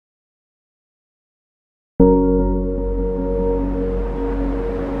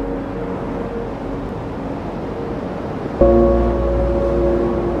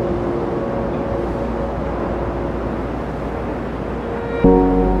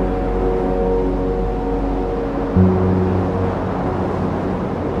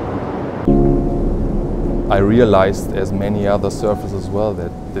I realized, as many other surfers as well, that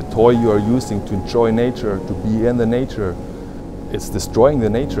the toy you are using to enjoy nature, to be in the nature, it's destroying the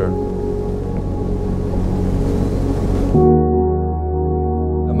nature.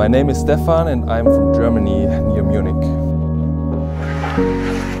 My name is Stefan and I'm from Germany, near Munich.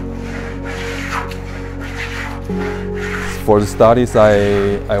 For the studies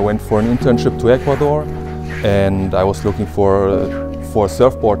I went for an internship to Ecuador, and I was looking for a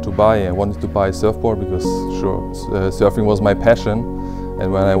surfboard to buy. I wanted to buy a surfboard because surfing was my passion,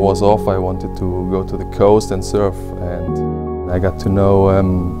 and when I was off I wanted to go to the coast and surf, and I got to know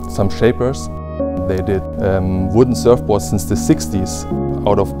some shapers. They did wooden surfboards since the 60s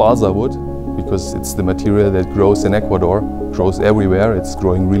out of balsa wood, because it's the material that grows in Ecuador, grows everywhere, it's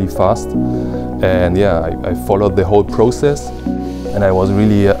growing really fast. And yeah, I followed the whole process and I was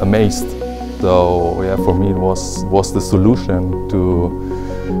really amazed. So yeah, for me it was the solution to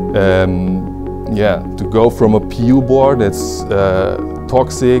go from a PU board that's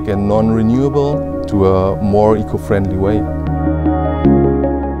toxic and non-renewable to a more eco-friendly way.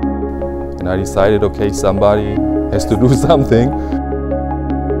 And I decided, okay, somebody has to do something.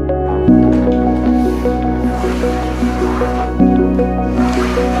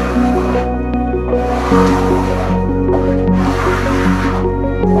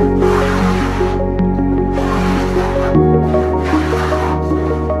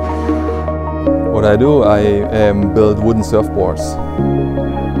 What I do, I build wooden surfboards.